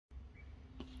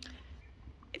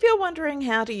If you're wondering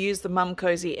how to use the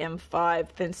Momcozy M5,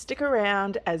 then stick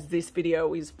around as this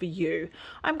video is for you.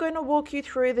 I'm going to walk you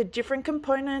through the different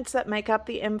components that make up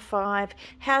the M5,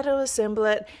 how to assemble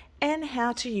it, and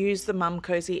how to use the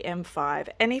Momcozy M5.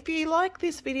 And if you like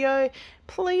this video,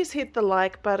 please hit the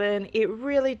like button. It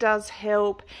really does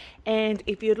help. And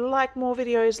if you'd like more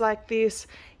videos like this,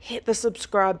 hit the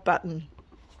subscribe button.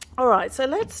 Alright, so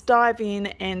let's dive in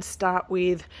and start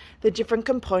with the different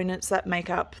components that make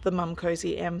up the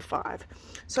Momcozy M5.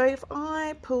 So if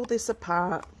I pull this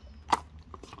apart,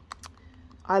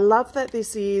 I love that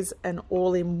this is an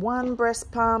all-in-one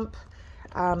breast pump.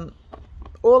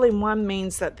 All-in-one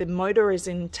means that the motor is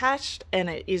attached and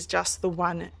it is just the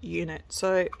one unit.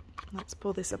 So let's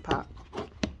pull this apart.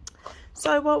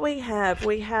 So what we have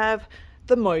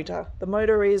the motor. The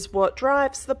motor is what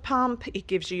drives the pump. It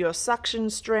gives you your suction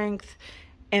strength,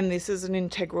 and this is an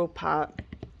integral part.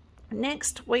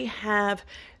 Next we have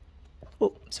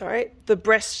the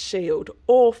breast shield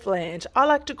or flange. I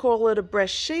like to call it a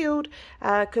breast shield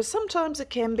because sometimes it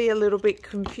can be a little bit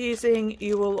confusing.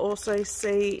 You will also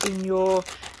see in your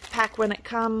pack when it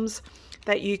comes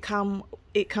that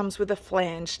it comes with a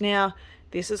flange. Now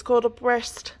this is called a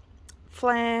breast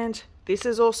flange. This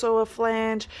is also a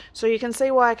flange, so you can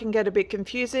see why it can get a bit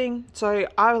confusing. So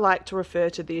I like to refer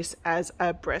to this as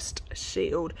a breast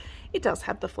shield. It does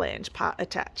have the flange part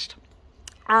attached.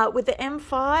 With the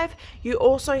M5, you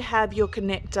also have your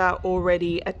connector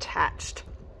already attached.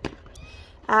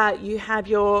 You have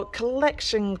your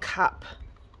collection cup.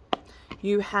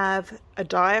 You have a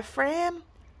diaphragm,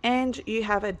 and you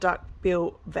have a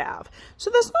duckbill valve. So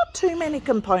there's not too many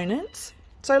components.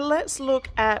 So let's look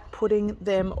at putting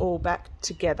them all back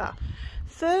together.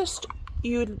 First,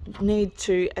 you need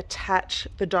to attach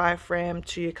the diaphragm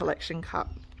to your collection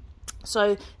cup.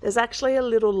 So there's actually a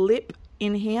little lip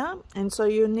in here, and so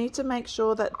you need to make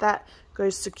sure that that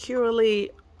goes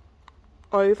securely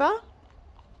over.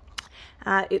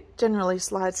 It generally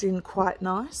slides in quite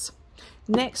nice.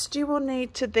 Next, you will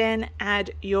need to then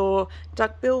add your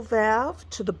duckbill valve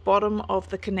to the bottom of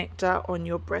the connector on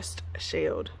your breast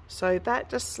shield. So that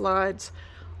just slides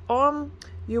on.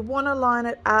 You want to line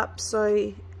it up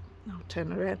so, I'll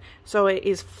turn it around, so it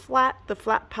is flat. The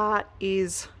flat part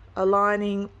is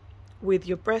aligning with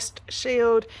your breast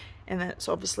shield, and that's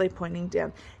obviously pointing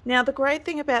down. Now the great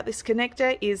thing about this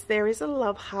connector is there is a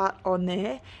love heart on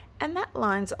there, and that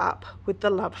lines up with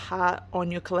the love heart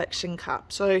on your collection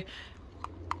cup. So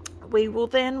we will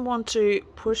then want to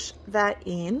push that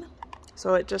in,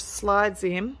 so it just slides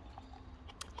in,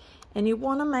 and you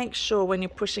want to make sure when you're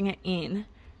pushing it in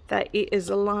that it is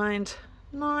aligned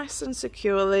nice and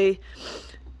securely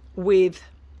with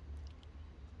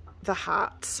the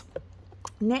hearts.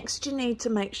 Next, you need to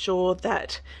make sure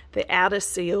that the outer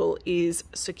seal is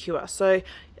secure. So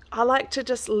I like to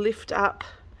just lift up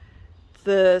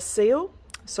the seal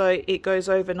so it goes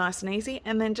over nice and easy,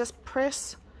 and then just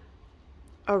press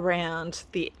around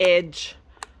the edge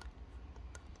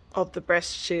of the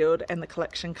breast shield and the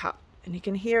collection cup, and you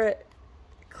can hear it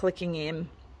clicking in. You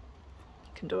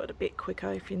can do it a bit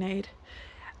quicker if you need.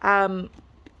 There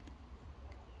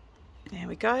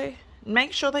we go.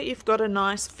 Make sure that you've got a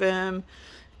nice firm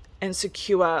and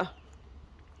secure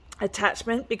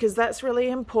attachment, because that's really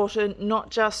important,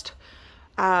 not just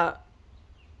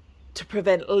to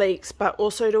prevent leaks, but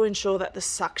also to ensure that the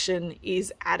suction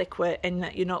is adequate and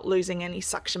that you're not losing any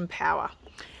suction power.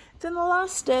 Then the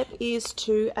last step is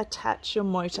to attach your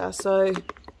motor. So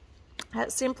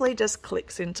that simply just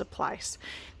clicks into place.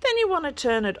 Then you want to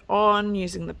turn it on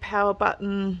using the power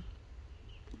button.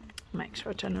 Make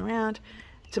sure I turn around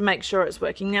to make sure it's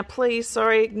working. Now please,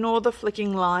 ignore the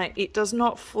flicking light. It does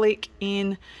not flick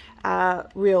in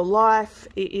real life.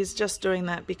 It is just doing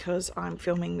that because I'm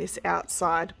filming this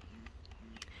outside.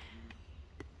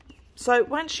 So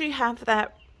once you have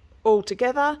that all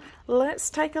together, let's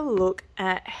take a look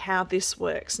at how this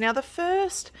works. Now the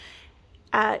first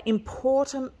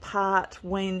important part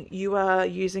when you are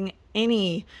using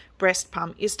any breast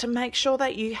pump is to make sure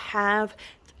that you have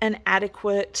an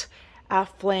adequate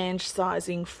flange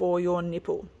sizing for your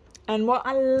nipple. And what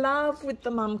I love with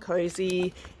the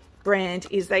Momcozy brand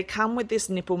is they come with this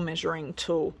nipple measuring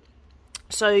tool.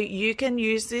 So you can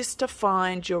use this to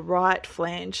find your right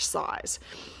flange size.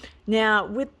 Now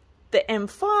with the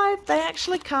M5, they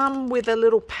actually come with a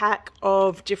little pack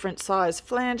of different size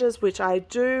flanges, which I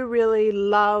do really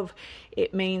love.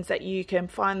 It means that you can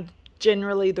find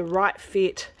generally the right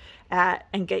fit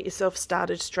and get yourself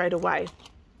started straight away.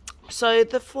 So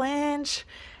the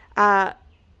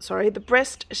the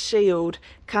breast shield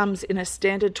comes in a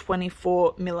standard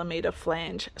 24mm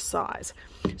flange size.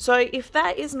 So if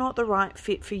that is not the right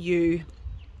fit for you,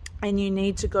 and you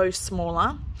need to go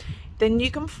smaller, then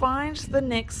you can find the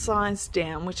next size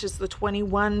down, which is the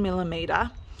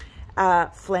 21mm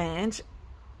flange,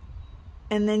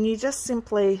 and then you just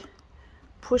simply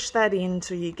push that in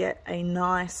till you get a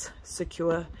nice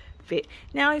secure fit.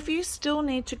 Now if you still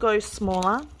need to go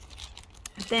smaller,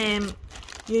 then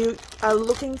you are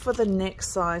looking for the next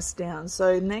size down.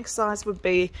 So next size would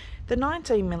be the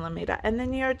 19mm, and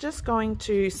then you're just going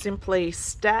to simply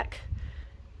stack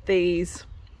these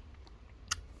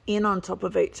in on top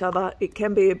of each other. It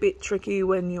can be a bit tricky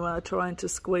when you are trying to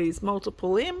squeeze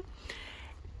multiple in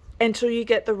until you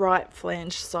get the right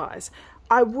flange size.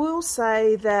 I will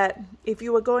say that if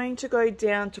you are going to go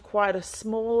down to quite a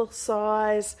small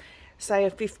size, say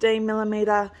a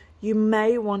 15mm, you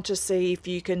may want to see if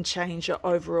you can change your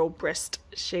overall breast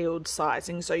shield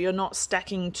sizing, so you're not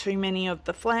stacking too many of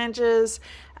the flanges.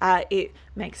 It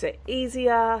makes it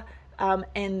easier,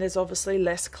 and there's obviously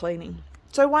less cleaning.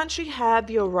 So once you have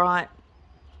your right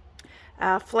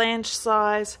flange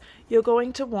size, you're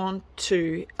going to want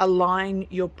to align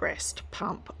your breast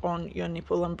pump on your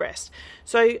nipple and breast.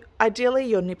 So ideally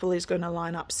your nipple is going to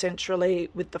line up centrally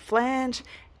with the flange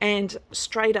and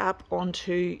straight up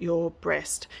onto your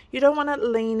breast. You don't want it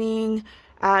leaning.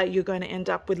 You're going to end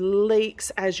up with leaks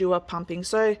as you are pumping.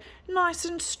 So nice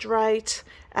and straight,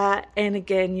 and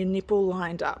again your nipple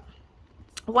lined up.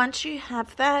 Once you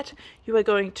have that, you are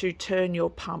going to turn your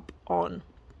pump on.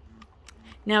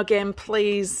 Now again,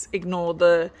 please ignore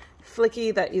the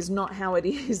flicky. That is not how it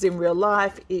is in real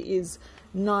life. It is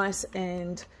nice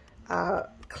and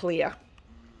clear.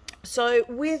 So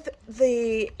with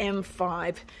the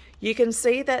M5, you can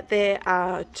see that there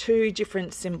are two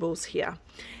different symbols here.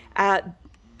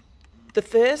 The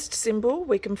first symbol,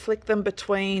 we can flick them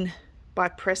between by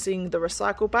pressing the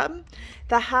recycle button.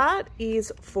 The heart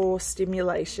is for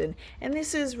stimulation, and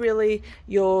this is really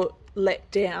your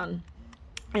letdown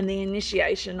and the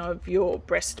initiation of your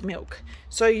breast milk.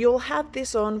 So you'll have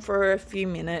this on for a few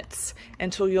minutes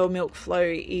until your milk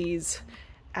flow is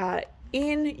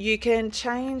in. You can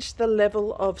change the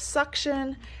level of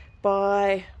suction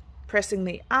by pressing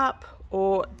the up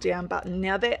or down button.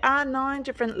 Now there are 9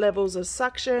 different levels of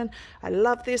suction. I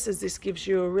love this as this gives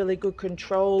you a really good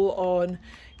control on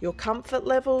your comfort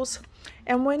levels.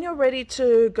 And when you're ready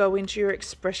to go into your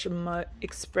expression mode,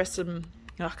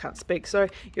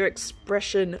 your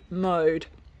expression mode,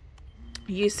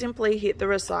 you simply hit the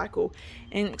recycle.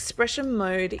 And expression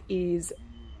mode is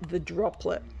the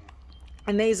droplet.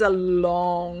 And these are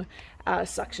long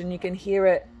suction. You can hear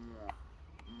it.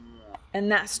 And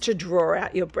that's to draw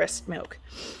out your breast milk.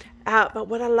 But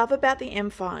what I love about the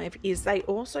M5 is they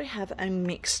also have a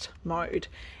mixed mode,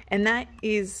 and that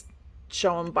is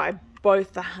shown by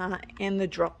both the heart and the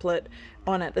droplet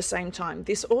on at the same time.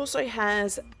 This also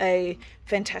has a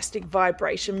fantastic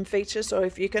vibration feature, so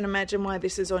if you can imagine why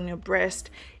this is on your breast,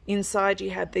 inside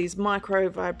you have these micro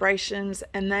vibrations,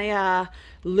 and they are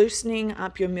loosening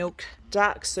up your milk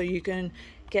ducts so you can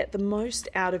get the most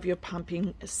out of your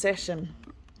pumping session.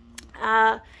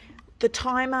 The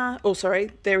timer,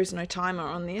 there is no timer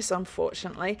on this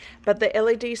unfortunately, but the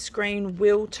LED screen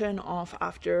will turn off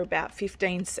after about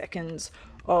 15 seconds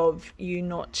of you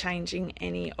not changing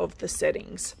any of the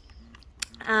settings.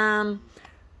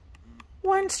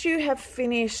 Once you have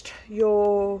finished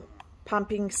your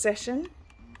pumping session,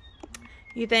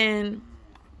 you then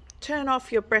turn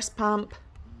off your breast pump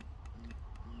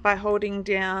by holding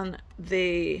down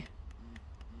the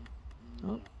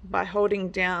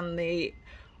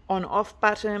on-off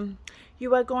button.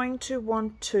 You are going to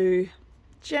want to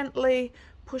gently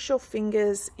push your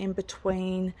fingers in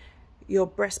between your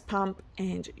breast pump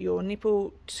and your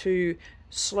nipple to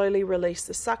slowly release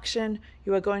the suction.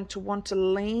 You are going to want to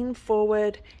lean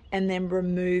forward and then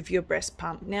remove your breast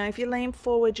pump. Now if you lean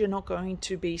forward, you're not going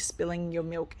to be spilling your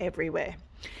milk everywhere.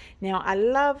 Now I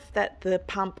love that the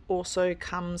pump also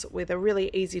comes with a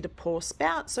really easy to pour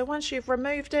spout, so once you've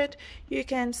removed it, you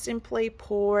can simply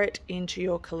pour it into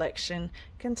your collection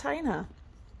container.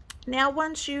 Now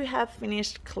once you have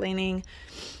finished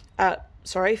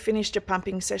finished your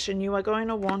pumping session, you are going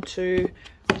to want to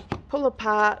pull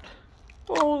apart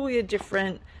all your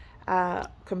different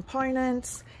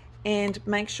components and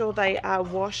make sure they are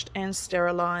washed and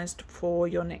sterilized for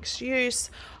your next use.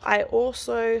 I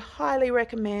also highly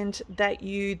recommend that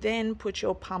you then put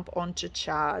your pump onto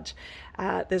charge.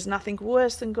 There's nothing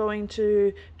worse than going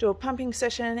to do a pumping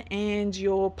session and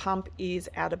your pump is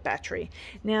out of battery.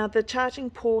 Now the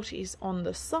charging port is on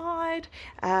the side.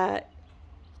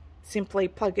 Simply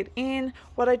plug it in.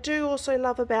 What I do also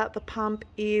love about the pump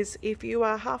is if you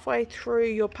are halfway through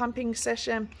your pumping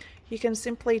session, you can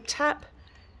simply tap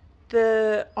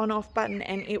the on-off button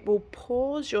and it will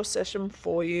pause your session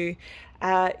for you.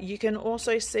 You can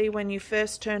also see when you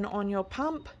first turn on your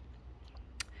pump,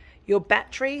 your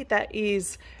battery, that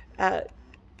is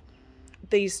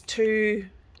these two,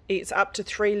 it's up to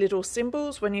 3 little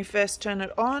symbols when you first turn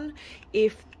it on.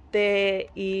 If there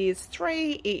is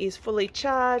 3, it is fully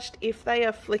charged. If they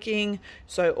are flicking,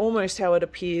 so almost how it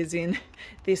appears in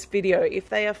this video, if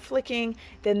they are flicking,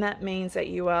 then that means that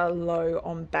you are low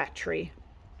on battery.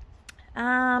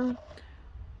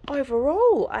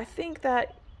 Overall, I think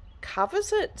that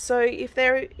covers it. So if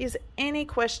there is any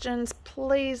questions,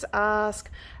 please ask.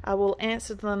 I will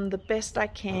answer them the best I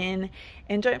can.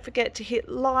 And don't forget to hit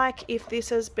like if this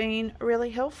has been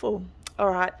really helpful. All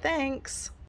right, thanks.